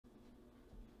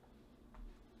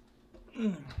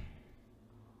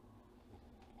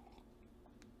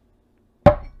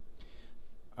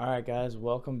Alright guys,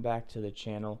 welcome back to the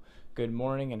channel. Good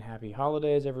morning and happy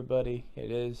holidays everybody. It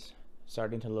is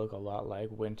starting to look a lot like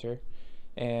winter,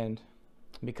 and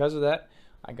because of that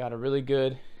I got a really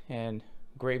good and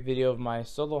great video of my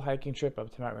solo hiking trip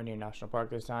up to Mount Rainier National Park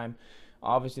this time.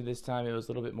 Obviously this time it was a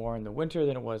little bit more in the winter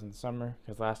than it was in the summer,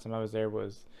 because last time I was there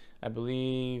was, I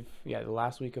believe, the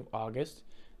last week of August,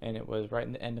 and it was right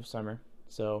in the end of summer.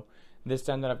 So this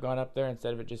time that I've gone up there,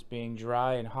 instead of it just being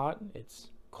dry and hot, it's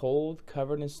cold,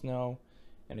 covered in snow,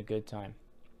 and a good time.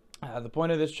 The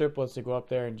point of this trip was to go up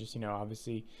there and just,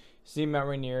 obviously see Mount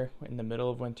Rainier in the middle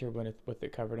of winter with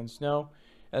it covered in snow,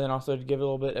 and then also to give it a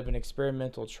little bit of an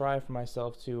experimental try for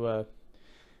myself to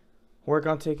work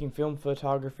on taking film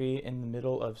photography in the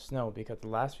middle of snow, because the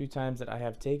last few times that I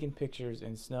have taken pictures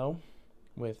in snow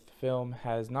with film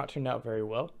has not turned out very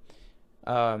well.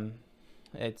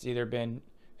 It's either been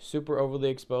super overly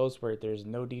exposed where there's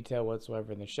no detail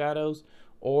whatsoever in the shadows,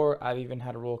 or I've even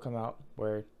had a roll come out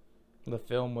where the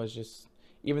film was just,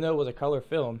 even though it was a color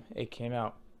film, it came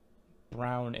out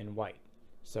brown and white.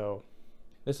 So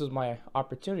this was my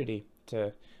opportunity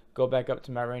to go back up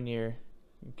to Mount Rainier,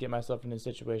 get myself in a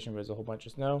situation where there's a whole bunch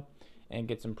of snow, and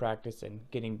get some practice and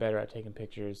getting better at taking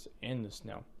pictures in the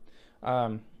snow.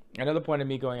 Another point of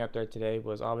me going up there today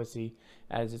was, obviously,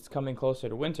 as it's coming closer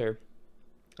to winter,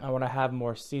 I want to have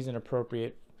more season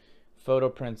appropriate photo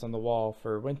prints on the wall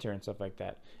for winter and stuff like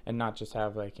that, and not just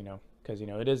have because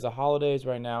it is the holidays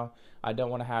right now. I don't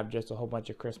want to have just a whole bunch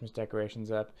of Christmas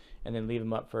decorations up and then leave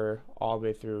them up for all the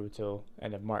way through till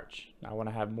end of March. I want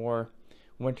to have more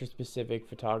winter specific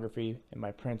photography and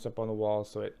my prints up on the wall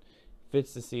so it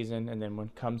fits the season, and then when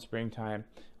comes springtime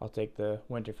I'll take the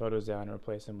winter photos down and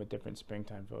replace them with different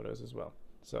springtime photos as well.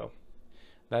 So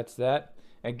that's that.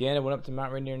 Again, I went up to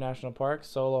Mount Rainier National Park,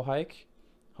 solo hike.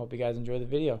 Hope you guys enjoy the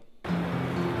video.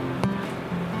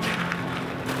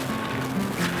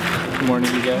 Good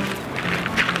morning, you guys.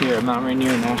 Here at Mount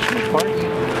Rainier National Park.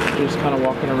 Just kind of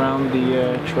walking around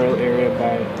the trail area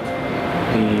by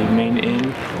the main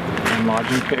inn and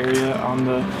lodging area on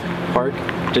the park,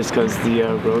 just because the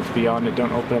roads beyond it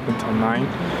don't open up until 9.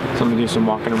 So I'm going to do some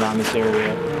walking around this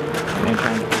area and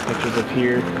trying to take pictures of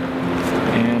here.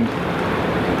 And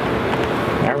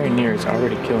Mount Rainier is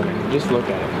already killing it. Just look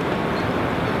at it.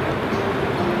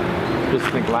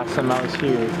 Just think, last time I was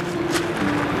here,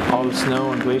 all the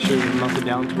snow and glaciers were melted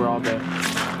down to where all the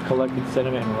collected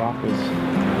sediment and rock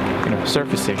was,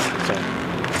 surfacing. So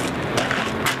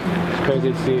it's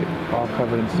crazy to see it all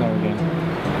covered in snow again.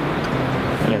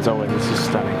 And as always, it's just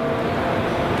stunning.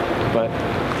 But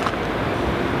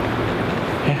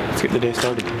yeah, let's get the day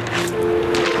started.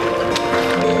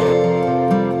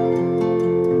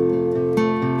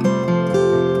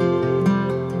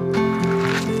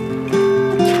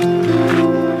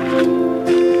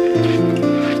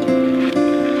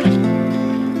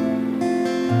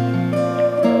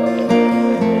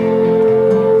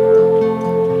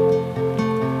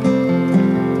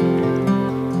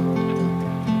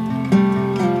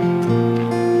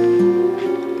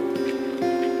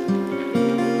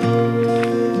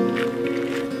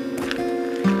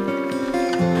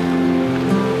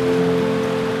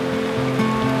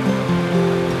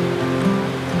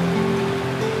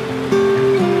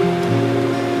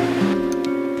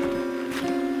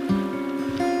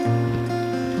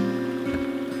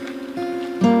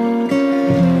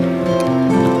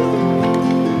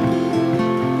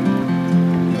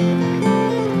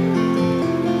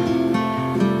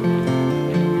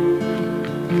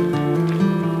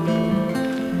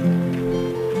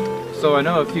 So I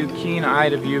know a few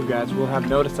keen-eyed of you guys will have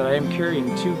noticed that I am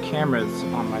carrying 2 cameras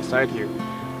on my side here.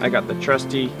 I got the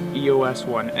trusty EOS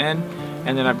 1N,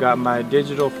 and then I've got my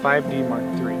digital 5D Mark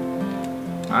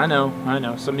III. I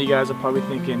know, some of you guys are probably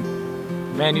thinking,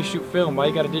 man, you shoot film, why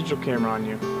you got a digital camera on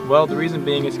you? Well, the reason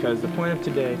being is because the point of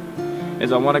today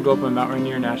is I want to go up in Mount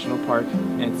Rainier National Park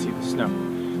and see the snow,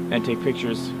 and take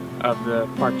pictures of the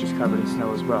park just covered in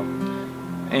snow as well.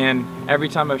 And every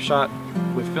time I've shot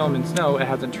with film in snow, it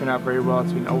hasn't turned out very well.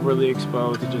 It's been overly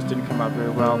exposed, it just didn't come out very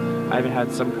well. I even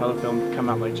had some color film come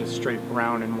out like just straight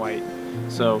brown and white,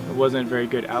 so it wasn't a very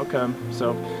good outcome.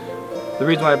 So the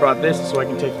reason why I brought this is so I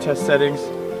can take test settings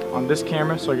on this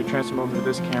camera, so I can transfer them over to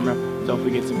this camera, so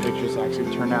hopefully get some pictures that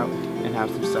actually turn out and have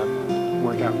some stuff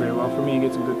work out very well for me and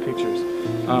get some good pictures.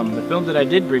 The film that I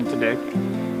did bring today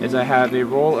is I have a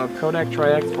roll of Kodak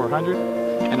Tri-X 400,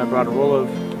 and I brought a roll of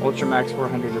Ultramax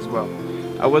 400 as well.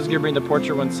 I was going to bring the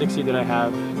Portrait 160 that I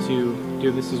have to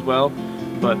do this as well,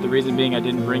 but the reason being I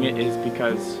didn't bring it is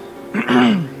because,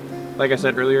 like I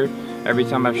said earlier, every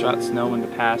time I've shot snow in the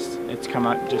past, it's come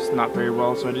out just not very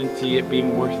well, so I didn't see it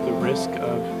being worth the risk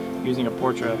of using a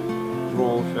portrait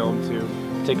roll film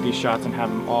to take these shots and have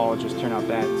them all just turn out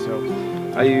bad.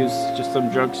 So I use just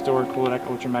some drugstore Kodak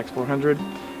Ultra Max 400,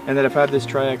 and then I've had this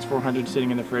Tri-X 400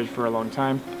 sitting in the fridge for a long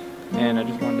time, and I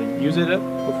just wanted to use it up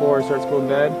before it starts going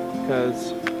bad,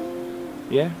 because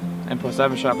yeah, and plus I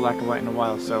haven't shot black and white in a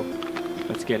while, so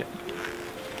let's get it.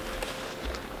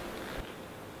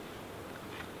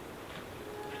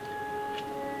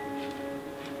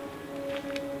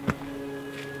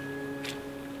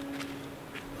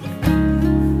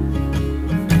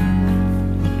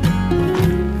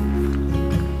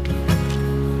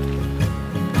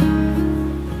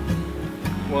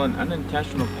 Well, an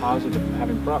unintentional positive of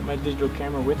having brought my digital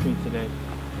camera with me today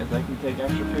is I can take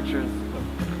extra pictures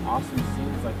of awesome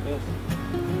scenes like this.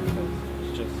 Because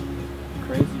it's just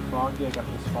crazy foggy. I got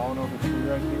this fallen over tree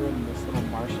right here in this little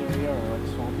marsh area or like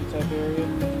swampy type area.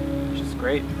 It's just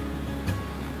great.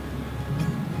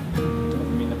 I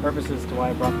mean, the purpose as to why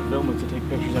I brought the film was to take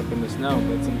pictures up in the snow,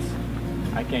 but since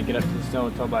I can't get up to the snow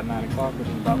until about 9 o'clock, which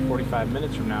is about 45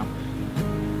 minutes from now,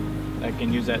 I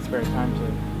can use that spare time to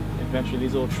adventure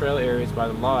these little trail areas by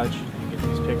the lodge and get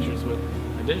these pictures with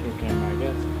a digital camera, I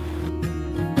guess.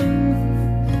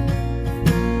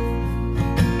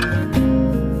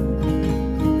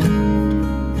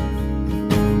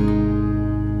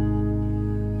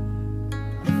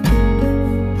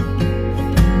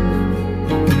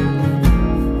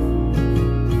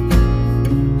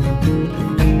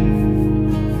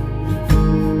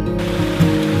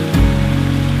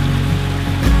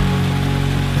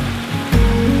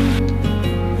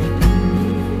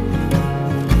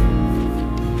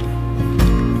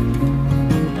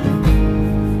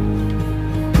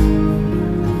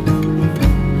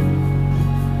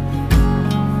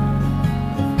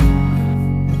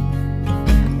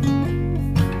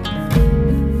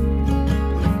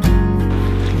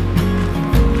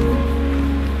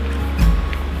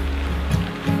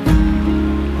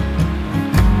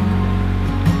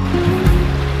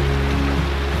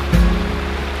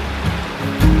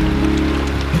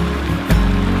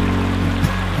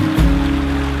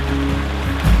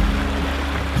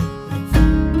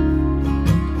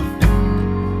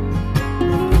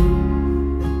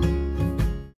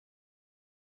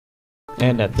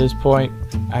 And at this point,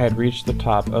 I had reached the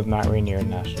top of Mount Rainier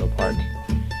National Park.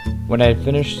 When I had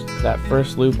finished that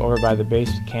first loop over by the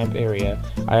base camp area,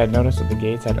 I had noticed that the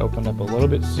gates had opened up a little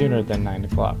bit sooner than 9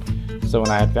 o'clock. So when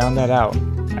I had found that out,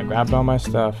 I grabbed all my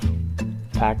stuff,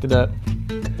 packed it up,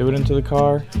 threw it into the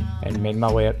car, and made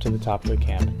my way up to the top of the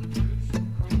camp.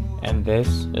 And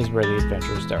this is where the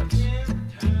adventure starts.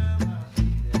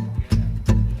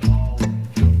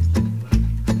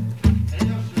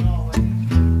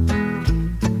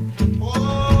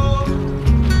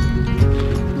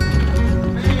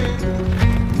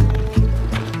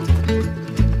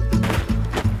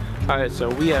 Alright, so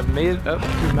we have made it up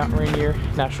to Mount Rainier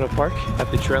National Park at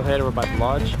the trailhead over by the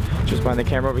lodge. Just behind the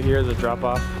camera over here, the drop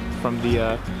off from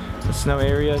the snow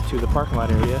area to the parking lot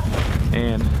area.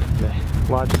 And the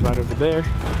lodge is right over there.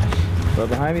 So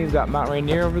behind me we've got Mount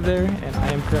Rainier over there, and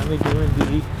I am currently doing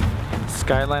the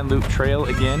Skyline Loop Trail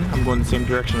again. I'm going the same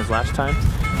direction as last time.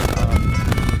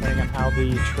 Depending on how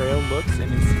the trail looks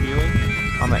and is feeling,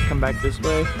 I might come back this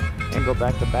way and go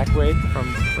back the back way from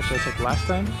which I took last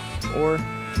time, or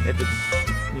if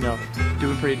it's, you know,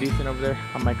 doing pretty decent over there,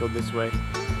 I might go this way,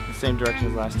 the same direction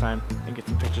as last time, and get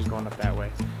some pictures going up that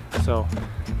way. So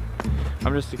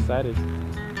I'm just excited,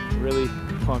 really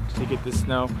pumped to get this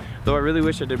snow. Though I really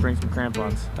wish I did bring some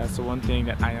crampons. That's the one thing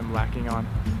that I am lacking on.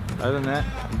 Other than that,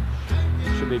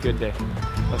 it should be a good day.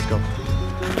 Let's go.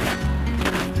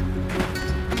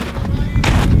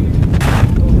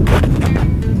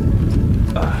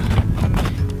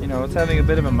 I was having a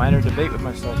bit of a minor debate with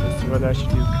myself as to whether I should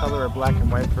do color or black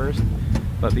and white first,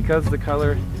 but because the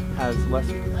color has less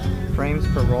frames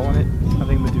per roll in it, I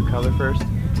think I'm going to do color first,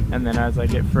 and then as I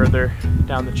get further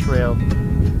down the trail,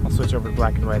 I'll switch over to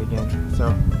black and white again.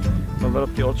 So we'll load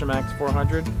up the Ultra Max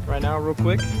 400 right now real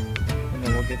quick, and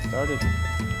then we'll get started.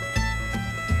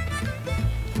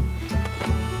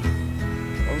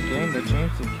 Oh dang, they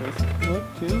changed the case look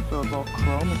too, so it's all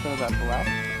chrome instead of that black.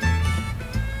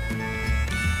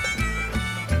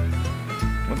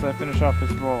 Once I finish off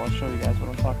this roll, I'll show you guys what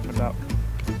I'm talking about.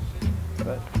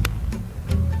 But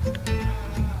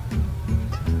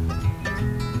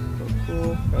so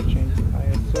cool. Gotta change the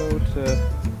ISO to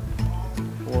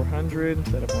 400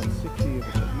 instead of 160,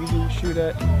 which I usually shoot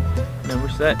at. And then we're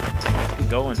set. Let's keep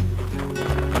going.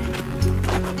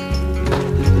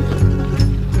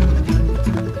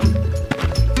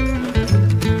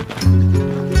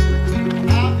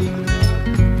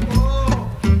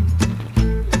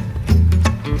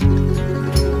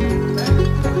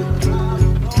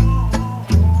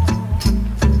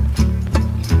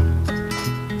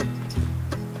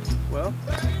 Well,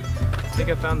 I think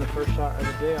I found the first shot of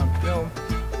the day on film.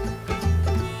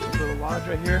 This little lodge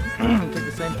right here. Took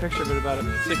the same picture, but about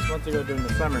 6 months ago during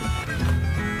the summer.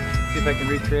 See if I can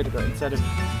recreate it, but instead of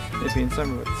it being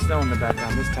summer with snow in the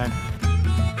background this time.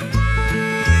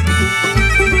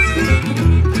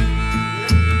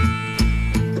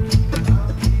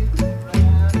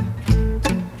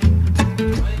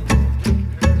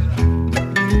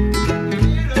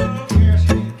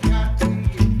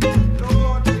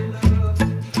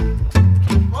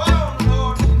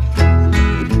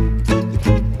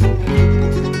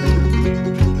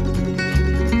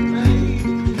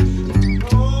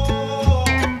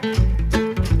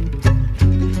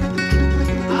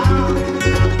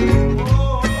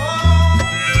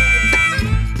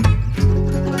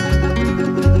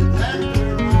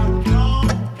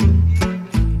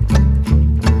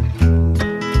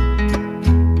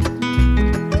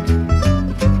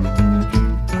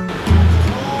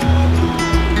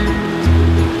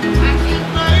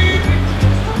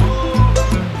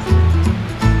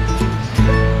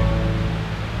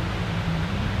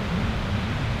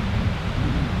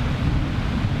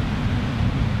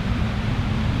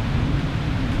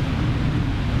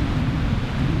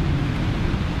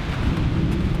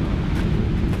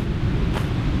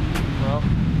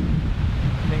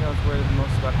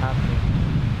 What happened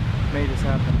made this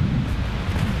happen.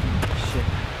 Shit.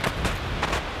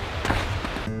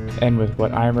 And with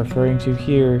what I'm referring to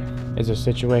here is a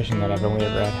situation that I've only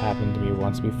ever had happen to me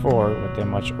once before with a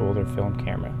much older film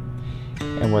camera.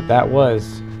 And what that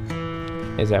was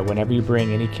is that whenever you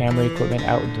bring any camera equipment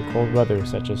out into cold weather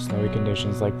such as snowy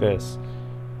conditions like this,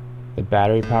 the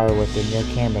battery power within your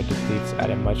camera depletes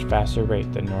at a much faster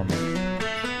rate than normal.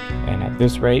 And at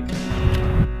this rate,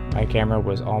 my camera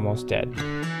was almost dead.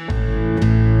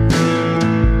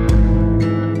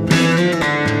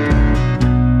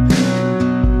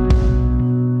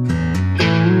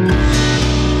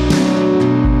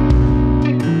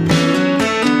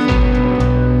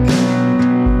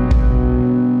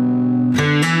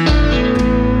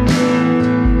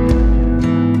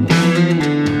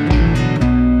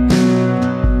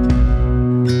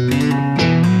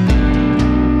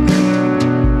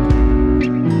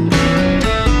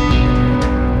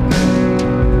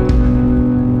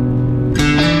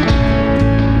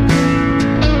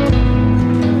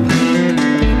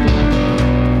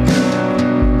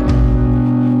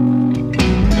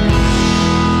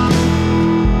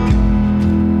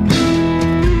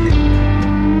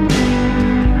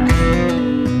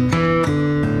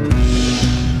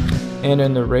 And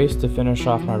in the race to finish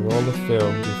off my roll of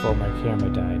film before my camera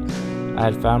died, I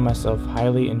had found myself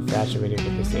highly infatuated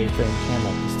with this 8-frame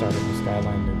camera at the start of the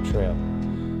Skyline Loop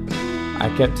Trail. I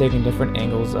kept taking different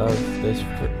angles of this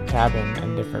cabin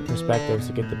and different perspectives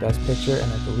to get the best picture,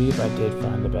 and I believe I did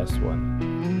find the best one.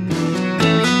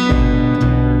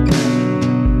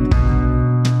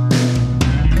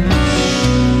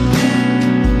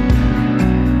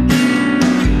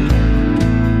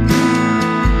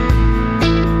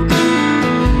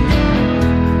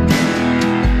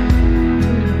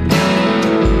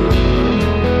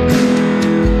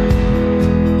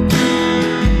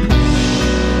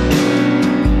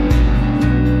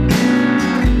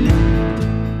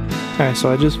 Alright,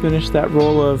 so I just finished that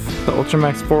roll of the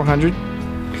Ultramax 400,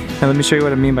 and let me show you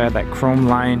what I mean by that chrome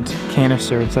lined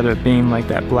canister instead of it being like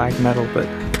that black metal, but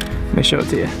let me show it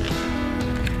to you.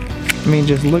 I mean,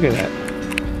 just look at that.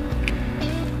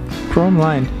 Chrome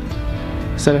lined.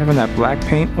 Instead of having that black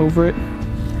paint over it,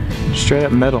 straight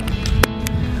up metal.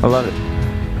 I love it.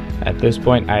 At this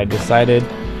point, I had decided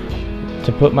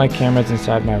to put my cameras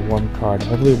inside my warm car to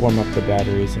hopefully warm up the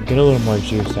batteries and get a little more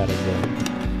juice out of them.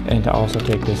 And to also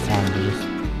take this time to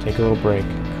just take a little break,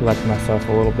 collect myself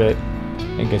a little bit,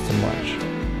 and get some lunch.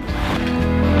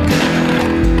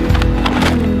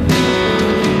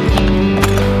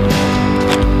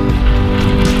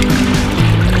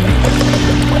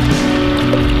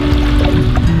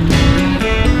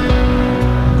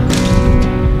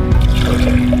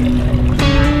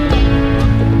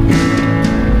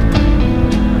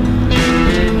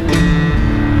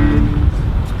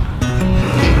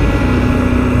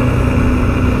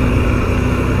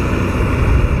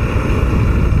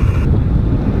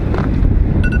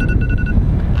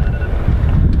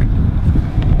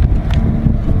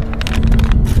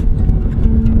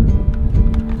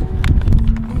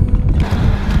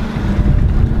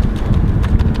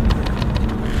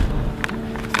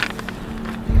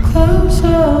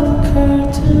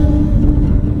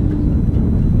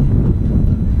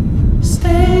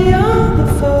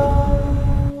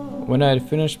 When I had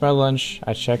finished my lunch,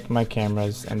 I checked my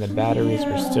cameras and the batteries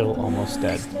were still almost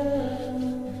dead.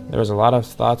 There was a lot of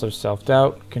thoughts of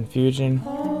self-doubt, confusion,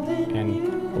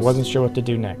 and I wasn't sure what to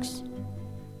do next.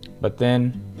 But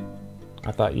then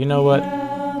I thought, you know what?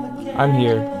 I'm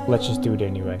here, let's just do it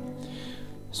anyway.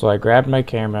 So I grabbed my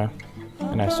camera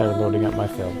and I started loading up my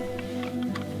film.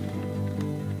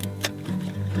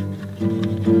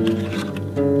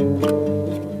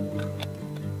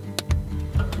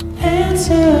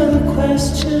 Answer the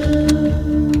question.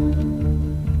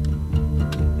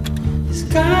 Is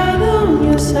God on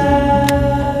your side?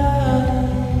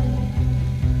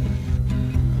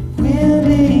 We'll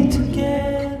be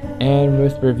together. And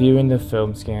with reviewing the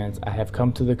film scans, I have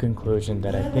come to the conclusion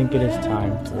that I think it is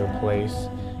time to replace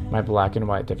my black and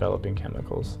white developing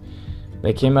chemicals.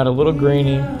 They came out a little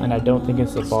grainy, and I don't think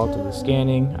it's the fault of the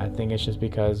scanning. I think it's just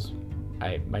because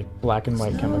my black and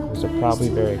white chemicals are probably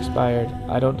very expired.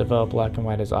 I don't develop black and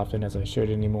white as often as I should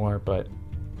anymore, but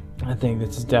I think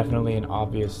this is definitely an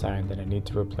obvious sign that I need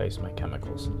to replace my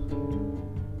chemicals.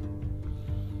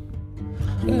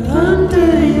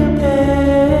 Under your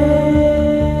bed,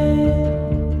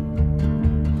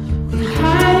 we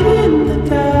hide in the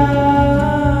dark.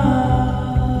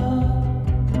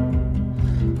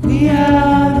 We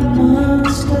are the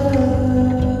monster,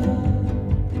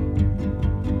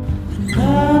 an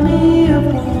army of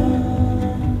one.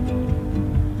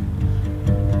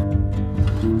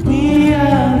 We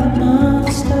are the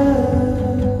monster,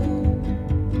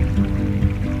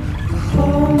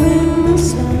 home in the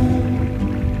sun.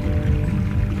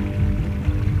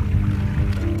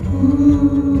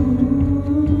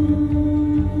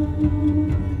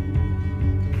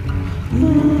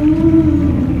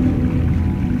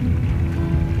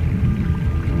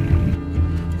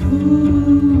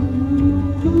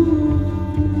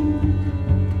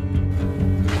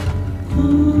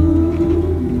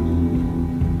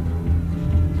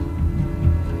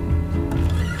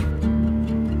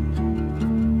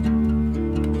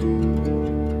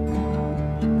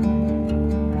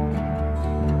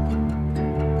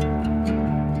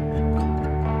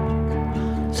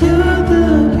 You're the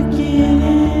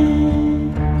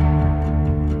beginning,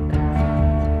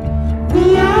 we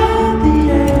are the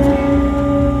end.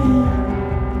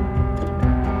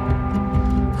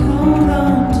 Hold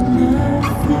on to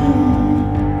nothing,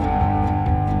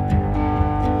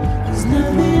 'cause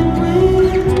nothing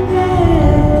will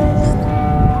last.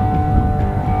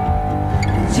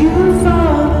 As you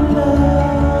fall in love,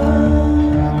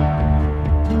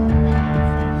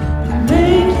 we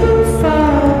make you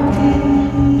fall deep.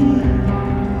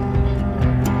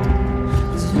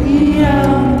 We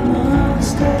are the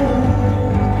monster.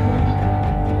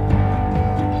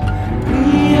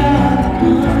 We are the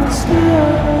monster.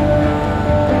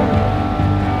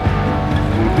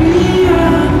 We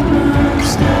are the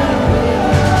monster.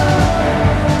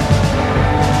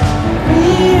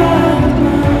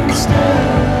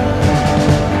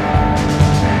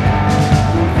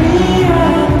 We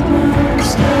are the monster.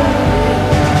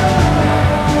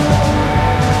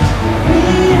 We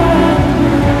are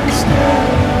the monster.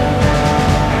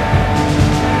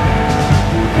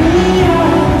 We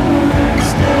are the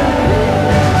monster.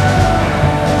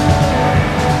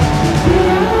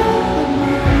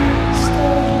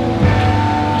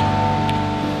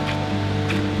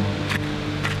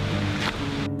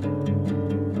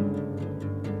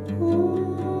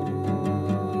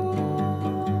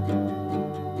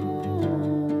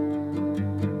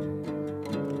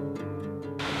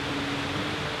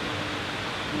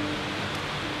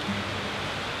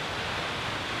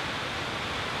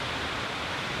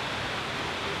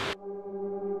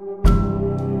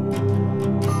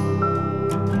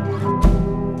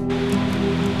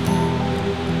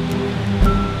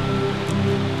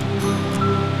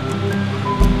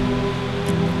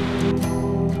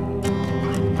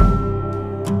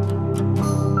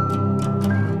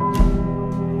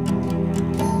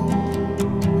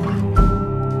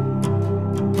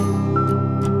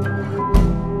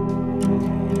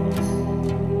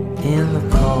 In the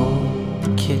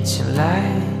cold kitchen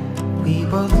light, we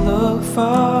both look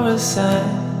for a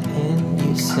sign, and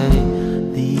you say,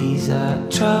 these are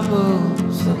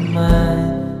troubles of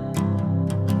mine.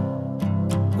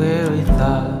 Weary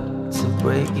thoughts of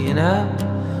breaking up,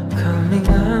 coming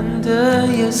under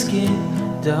your skin.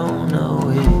 Don't know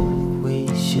if we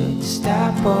should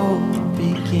stop or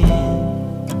begin.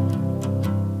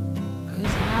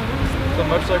 So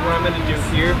much like what I'm going to do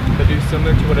here, but do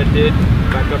similar to what I did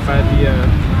back up by the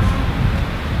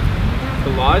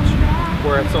lodge,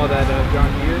 where I saw that John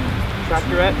Deere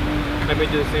tractor at. I'm going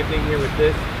to do the same thing here with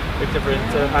this, except for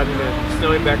instead of having a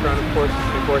snowy background, of course,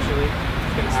 unfortunately,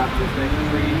 it's going to have this nice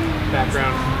tree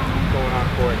background going on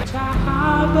for it.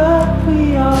 But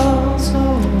we also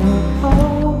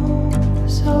were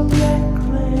so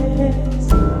reckless,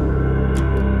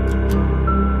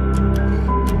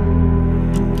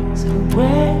 so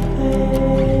reckless.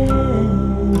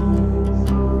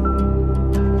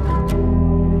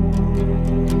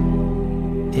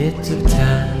 It took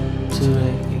time to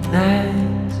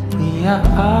recognize we are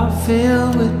all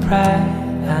filled with pride.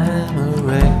 I'm a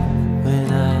wreck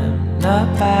when I'm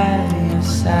not by your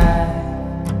side.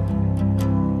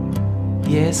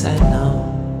 Yes, I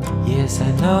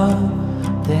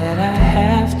know that I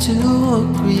have to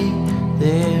agree.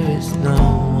 There is no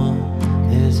one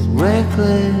as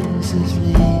reckless as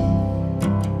me.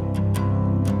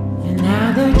 And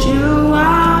now that you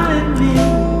are in me,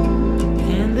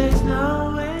 and there's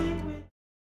no way.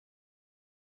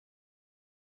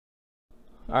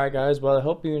 Alright guys, well I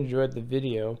hope you enjoyed the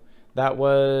video. That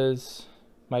was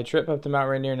my trip up to Mount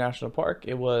Rainier National Park.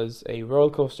 It was a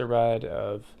roller coaster ride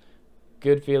of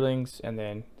good feelings and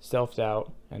then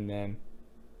self-doubt and then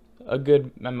a good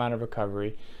amount of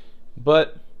recovery.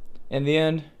 But in the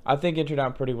end, I think it turned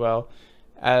out pretty well.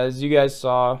 As you guys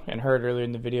saw and heard earlier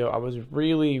in the video, I was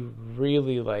really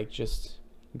like just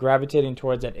gravitating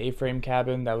towards that A-frame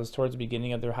cabin that was towards the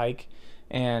beginning of their hike.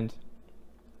 And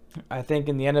I think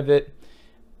in the end of it,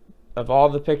 of all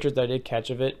the pictures that I did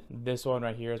catch of it, this one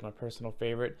right here is my personal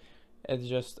favorite. It's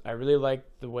just, I really like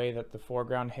the way that the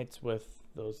foreground hits with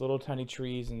those little tiny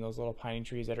trees and those little piney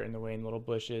trees that are in the way and little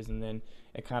bushes, and then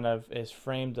it kind of is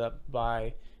framed up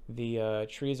by the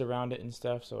trees around it and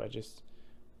stuff. So I just,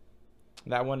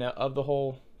 that one of the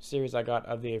whole series I got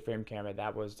of the A-frame camera,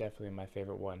 that was definitely my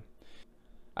favorite one.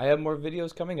 I have more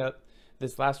videos coming up.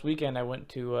 This last weekend I went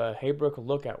to Haybrook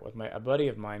Lookout with a buddy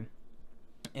of mine,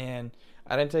 and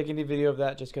I didn't take any video of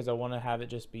that just because I want to have it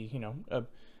just be, you know,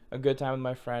 a good time with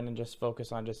my friend and just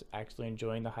focus on just actually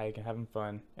enjoying the hike and having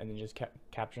fun, and then just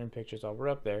capturing pictures while we're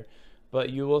up there. But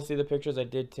you will see the pictures I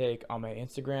did take on my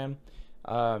Instagram.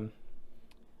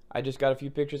 I just got a few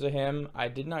pictures of him. I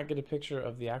did not get a picture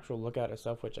of the actual lookout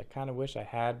itself, which I kind of wish I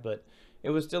had, but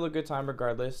it was still a good time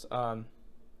regardless. I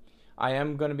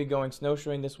am going to be going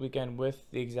snowshoeing this weekend with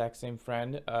the exact same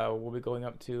friend. We'll be going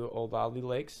up to Old Ollie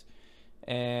Lakes,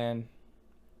 and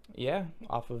yeah,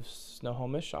 off of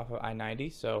Snohomish, off of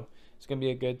I-90. So it's gonna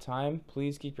be a good time.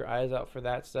 Please keep your eyes out for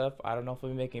that stuff. I don't know if I'll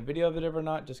be making a video of it or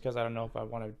not, just because I don't know if I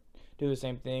want to do the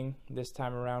same thing this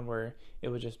time around where it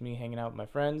was just me hanging out with my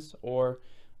friends, or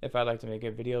if I'd like to make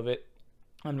a video of it.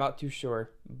 I'm not too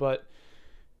sure, but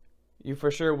you for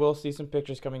sure will see some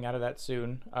pictures coming out of that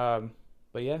soon.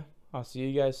 But yeah, I'll see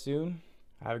you guys soon.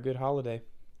 Have a good holiday.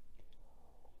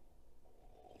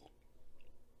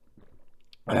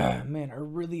 Man, I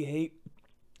really hate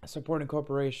supporting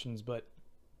corporations, but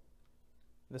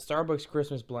the Starbucks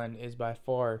Christmas blend is by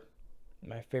far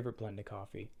my favorite blend of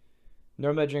coffee.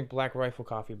 Normally I drink Black Rifle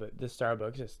coffee, but this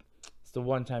Starbucks, it's the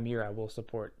one time a year I will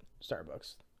support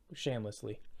Starbucks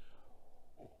shamelessly.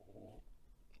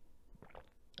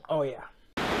 Oh yeah.